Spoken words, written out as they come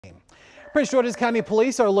Prince George's County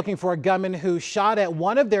Police are looking for a gunman who shot at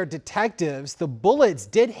one of their detectives. The bullets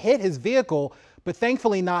did hit his vehicle, but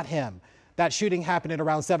thankfully not him. That shooting happened at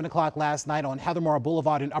around 7 o'clock last night on Heathermore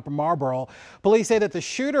Boulevard in Upper Marlboro. Police say that the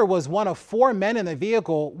shooter was one of 4 men in the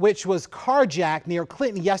vehicle, which was carjacked near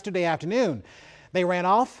Clinton yesterday afternoon. They ran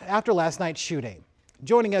off after last night's shooting.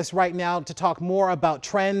 Joining us right now to talk more about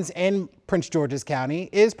trends in Prince George's County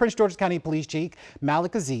is Prince George's County Police Chief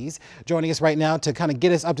Malik Aziz. Joining us right now to kind of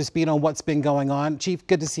get us up to speed on what's been going on. Chief,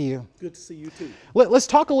 good to see you. Good to see you too. Let's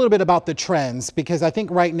talk a little bit about the trends, because I think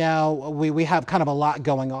right now we have kind of a lot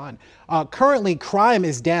going on. Currently, crime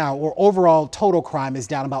is down, or overall total crime is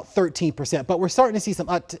down about 13%, but we're starting to see some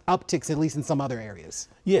upticks, at least in some other areas.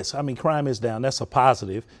 Yes, I mean, crime is down. That's a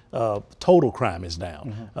positive. Total crime is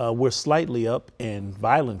down. We're slightly up in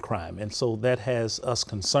violent crime, and so that has us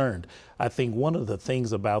concerned. I think one of the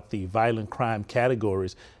things about the violent crime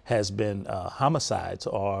categories has been homicides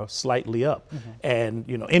are slightly up. And,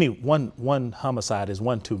 you know, any one homicide is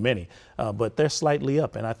one too many, but they're slightly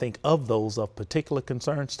up. And I think of those of particular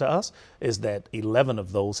concerns to us is that 11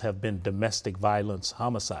 of those have been domestic violence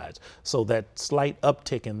homicides. So that slight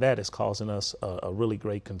uptick in that is causing us a really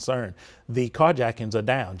great concern. The carjackings are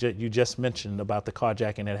down. You just mentioned about the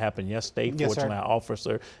carjacking that happened yesterday. Yes, Fortunately, our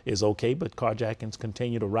officer is okay, but carjackings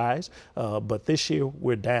continue to rise. But this year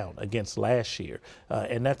we're down against last year,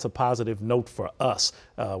 and that's a positive note for us.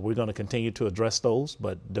 We're going to continue to address those,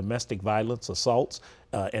 but domestic violence, assaults,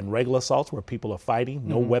 and regular assaults where people are fighting,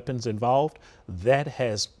 no weapons involved, that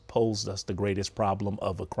has posed us the greatest problem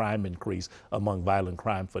of a crime increase among violent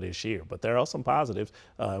crime for this year. But there are some positives,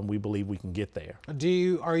 and we believe we can get there.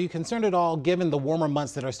 Are you concerned at all, given the warmer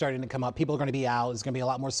months that are starting to come up? People are going to be out. There's going to be a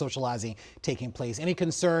lot more socializing taking place. Any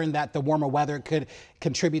concern that the warmer weather could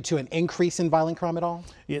contribute to an increase in violent crime at all?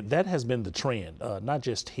 Yeah, that has been the trend, not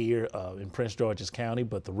just here in Prince George's County,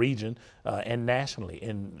 but the region and nationally.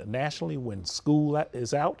 And nationally, when school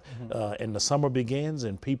is out and the summer begins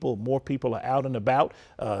and more people are out and about,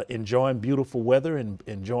 enjoying beautiful weather and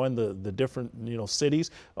enjoying the different cities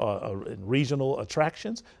and regional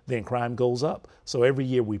attractions, then crime goes up. So every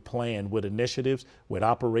year we plan with initiatives, with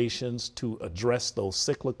operations to address those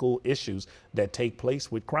cyclical issues that take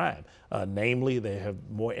place with crime. Namely, they have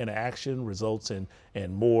more interaction, results in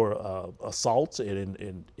more assaults. It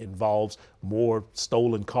involves more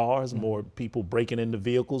stolen cars, more people breaking into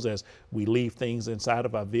vehicles as we leave things inside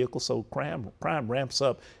of our vehicles. So crime ramps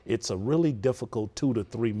up. It's a really difficult 2 to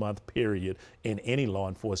 3 month period in any law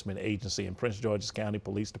enforcement agency. In Prince George's County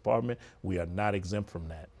Police Department, we are not exempt from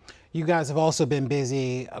that. You guys have also been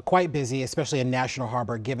busy, quite busy, especially in National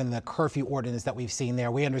Harbor, given the curfew ordinance that we've seen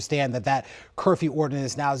there. We understand that curfew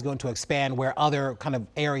ordinance now is going to expand where other kind of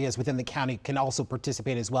areas within the county can also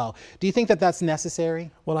participate as well. Do you think that that's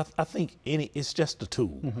necessary? Well, I think it's just a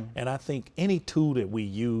tool. And I think any tool that we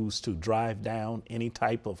use to drive down any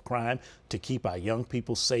type of crime, to keep our young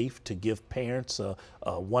people safe, to give parents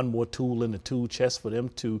one more tool in the tool chest for them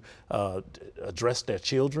to address their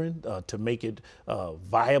children, to make it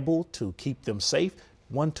viable, to keep them safe.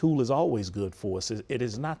 One tool is always good for us. It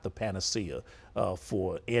is not the panacea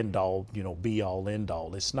for end all, be all, end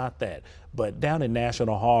all. It's not that. But down in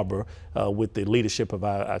National Harbor, with the leadership of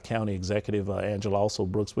our county executive, Angela also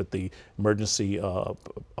Brooks, with the emergency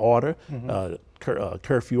order,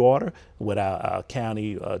 curfew order, with our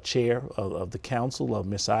county chair of the council,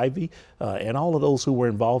 Miss Ivy, and all of those who were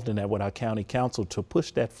involved in that with our county council to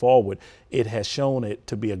push that forward, it has shown it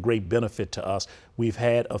to be a great benefit to us. We've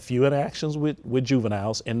had a few interactions with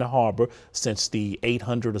juveniles in the harbor since the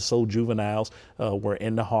 800 or so juveniles were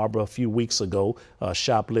in the harbor a few weeks ago,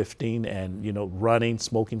 shoplifting and running,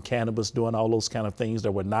 smoking cannabis, doing all those kind of things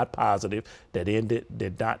that were not positive, that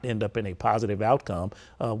did not end up in a positive outcome.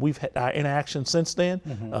 We've had our interactions since then.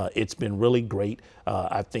 It's been really great.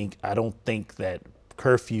 I don't think that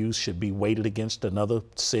curfews should be weighted against another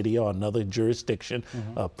city or another jurisdiction.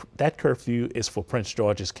 That curfew is for Prince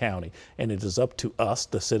George's County, and it is up to us,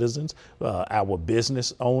 the citizens, our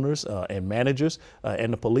business owners and managers,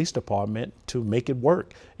 and the police department to make it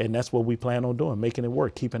work. And that's what we plan on doing, making it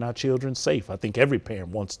work, keeping our children safe. I think every parent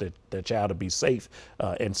wants their child to be safe,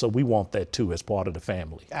 and so we want that too as part of the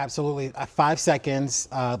family. Absolutely. 5 seconds.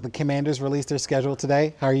 The Commanders released their schedule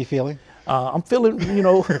today. How are you feeling? I'm feeling, you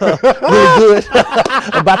know, really good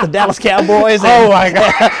about the Dallas Cowboys. And, oh my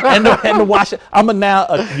God! and the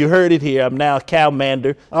Washington. You heard it here. I'm now a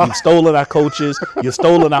Cowmander. You've stolen our coaches. You've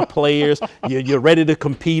stolen our players. You're ready to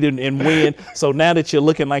compete and win. So now that you're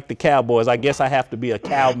looking like the Cowboys, I guess I have to be a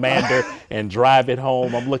Cowmander and drive it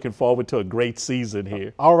home. I'm looking forward to a great season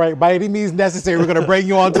here. All right, by any means necessary, we're going to bring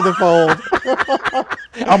you onto the fold.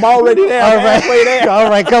 I'm already there. All right. Halfway there. All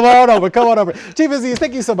right, come on over. Come on over. Chief Aziz,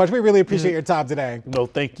 thank you so much. We really appreciate your time today. No,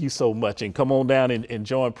 thank you so much. And come on down and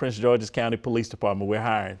join Prince George's County Police Department. We're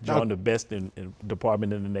hiring. Join the best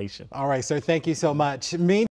department in the nation. All right, sir. Thank you so much.